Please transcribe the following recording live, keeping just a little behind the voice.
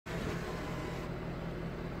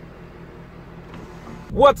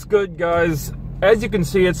What's good, guys? As you can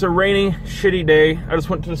see, it's a rainy, shitty day. I just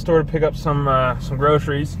went to the store to pick up some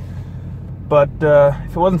groceries, but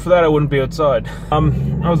if it wasn't for that, I wouldn't be outside. I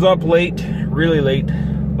was up late, really late,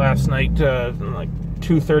 last night, like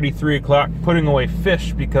 2:30, 3 o'clock, putting away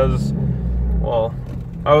fish because, well,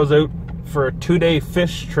 I was out for a 2-day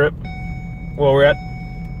fish trip. Well, we had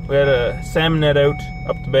a salmon net out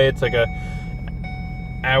up the bay. It's like a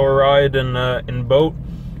hour ride in boat.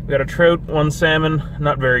 We got a trout, one salmon,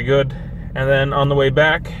 not very good. And then on the way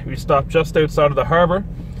back, we stopped just outside of the harbor,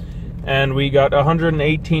 and we got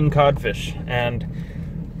 118 codfish. And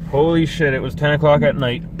holy shit, it was 10 o'clock at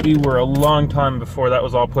night. We were a long time before that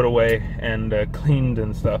was all put away and cleaned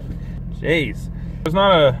and stuff. Jeez. It was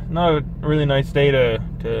not a really nice day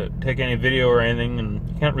to take any video or anything, and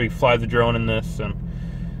you can't really fly the drone in this. And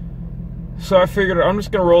so I figured I'm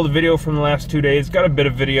just going to roll the video from the last 2 days. Got a bit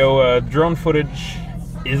of video. Drone footage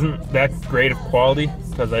isn't that great of quality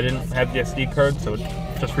because I didn't have the SD card, so it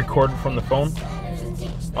just recorded from the phone.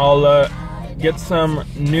 I'll get some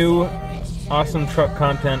new awesome truck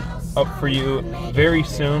content up for you very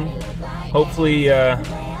soon. Hopefully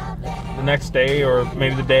the next day or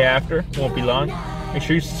maybe the day after. Won't be long. Make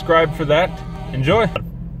sure you subscribe for that. Enjoy.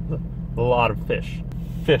 A lot of fish.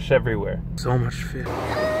 Fish everywhere. So much fish.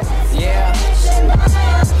 Yeah.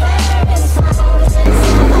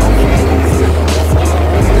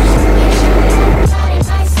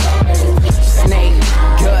 Snake,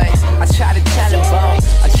 good. I try to tell him both.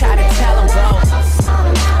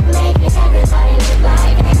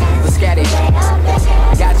 Let's get it.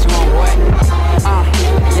 Got you on what?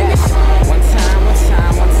 Yes. One time.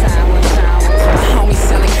 My homie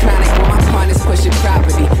selling chronic while my partner's pushing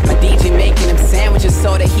property. My DJ making him sandwiches so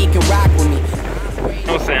that he can rock with me.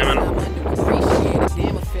 No salmon.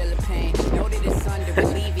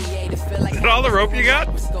 Is that all the rope you got?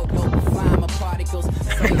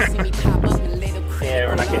 Yeah,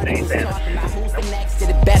 we're not getting any salmon. Next to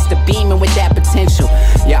the best of beaming with that potential.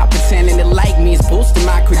 Y'all pretending to like me is boosting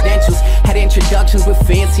my credentials. Had introductions with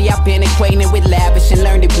fancy, I've been acquainted with lavish and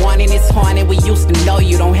learned it wanting it's haunted. We used to know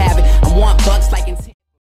you don't have it. I want bucks like in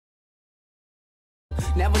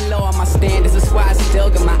never lower my standards, that's why I still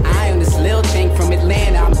got my eye on this little thing from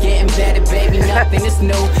Atlanta. I'm getting better, baby, nothing is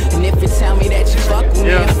new. And if you tell me that you fuck with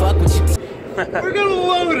me, I fuck with you. We're gonna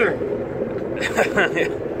load her.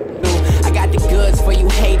 I got the goods for you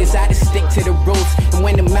haters, I just stick to the roots. And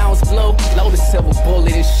when the mouths blow, load a silver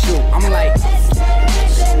bullet and shoot. I'm like,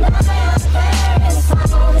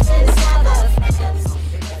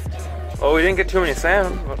 oh, we didn't get too many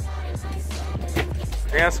salmon, but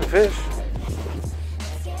we got some fish.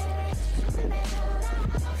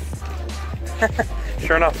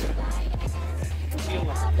 Sure enough.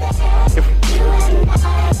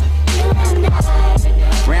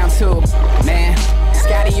 Round two, man.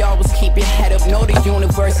 Scotty always keep your head up. Know the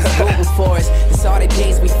universe is rooting for us. It's all the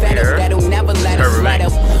days we fed up that'll never let us let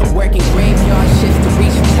up. Working graveyard shifts to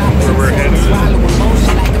reach the top of the totem. Swallow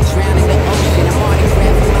emotion like I'm drowning the ocean. I'm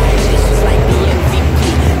autographing my initials like the MVP.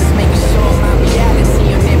 Just making sure my reality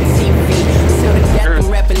on MTV. Till the death and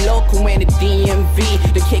repping local and the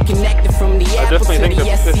DMV. The kid connected from the Apple to the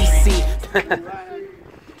SEC.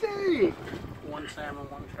 One salmon,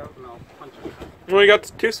 one trout, no. Well, we got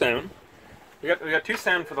 2 salmon. We got 2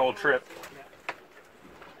 salmon for the whole trip,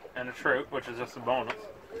 and a trout, which is just a bonus.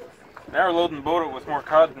 Now we're loading the boat up with more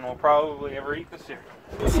cod than we'll probably ever eat this year.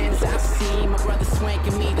 Since I've seen my brother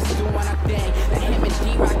swanking me to do one thing. Him and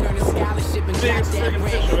D-Rock earned a scholarship and got that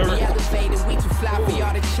ring. The elevated, we too fly for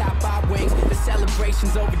y'all to chop our wings. The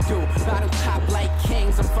celebration's overdue. Bottle top like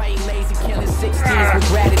kings. I'm fighting lazy, killing 16s with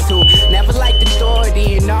gratitude. Never liked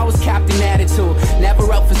authority and always copped an attitude.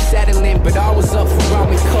 Never up for settling, but always up for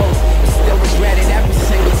growing cold. Still regret it every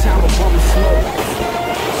single time a woman smoke.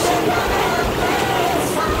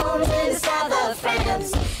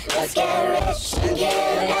 Let's get rich and give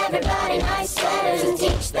everybody nice sweaters and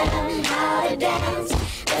teach them how to dance.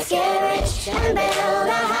 Let's get rich and build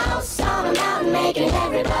a house on a mountain, making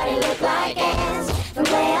everybody look like ants. From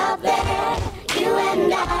way up there, you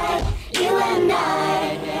and I, you and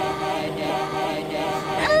I.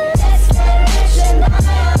 Let's get rich and buy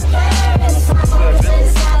our parents' homes and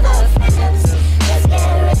sell the fence. Let's get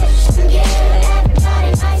rich and give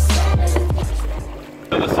everybody nice sweaters.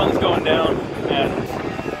 So the sun's going down and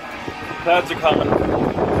clouds are coming,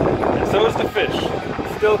 and so is the fish.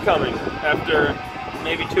 Still coming after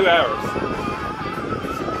maybe 2 hours.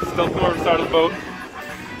 Still come over to start of the boat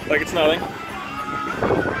like it's nothing.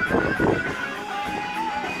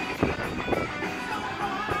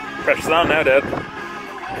 Pressure's on now, Dad.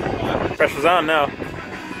 Pressure's on now.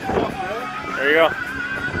 There you go.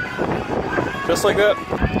 Just like that.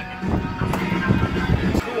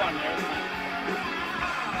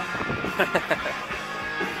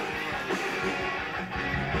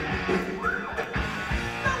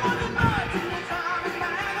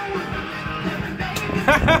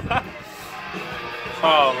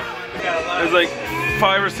 Oh, there's like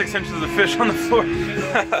 5 or 6 inches of fish on the floor.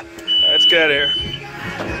 Let's get out of here.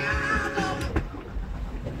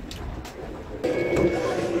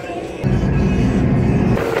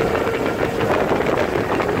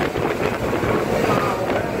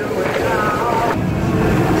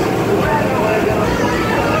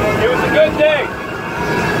 It was a good day.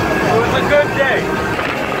 It was a good day.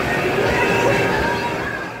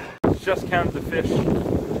 Just counted the fish.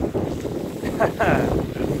 A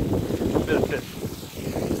bit of fish.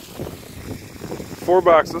 4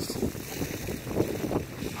 boxes.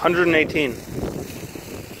 118.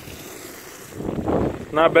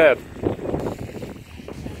 Not bad.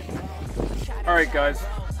 Alright guys,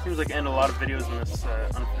 seems like I end a lot of videos in this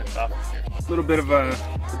unfinished office here. A little bit of the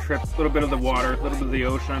trip, a little bit of the water, a little bit of the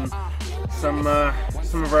ocean, some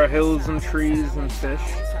of our hills and trees and fish.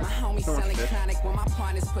 So much fish.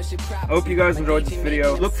 I hope you guys enjoyed this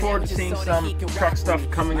video. Look forward to seeing some truck stuff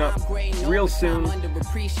coming up real soon.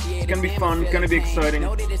 It's gonna be fun, gonna be exciting.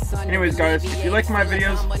 Anyways guys, if you like my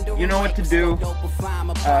videos, you know what to do.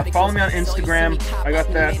 Follow me on Instagram. I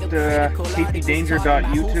got that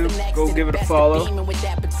kpdanger.youtube. Go give it a follow.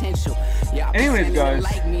 Anyways guys,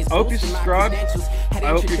 I hope you subscribe. I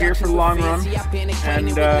hope you're here for the long run. And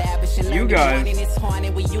you guys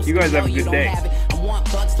have a good day.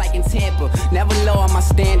 Bucks like in Tampa, never lower my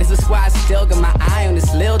standards. That's why I still got my eye on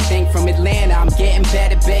this little thing from Atlanta. I'm getting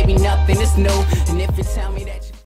better, baby, nothing is new. And if you tell me that you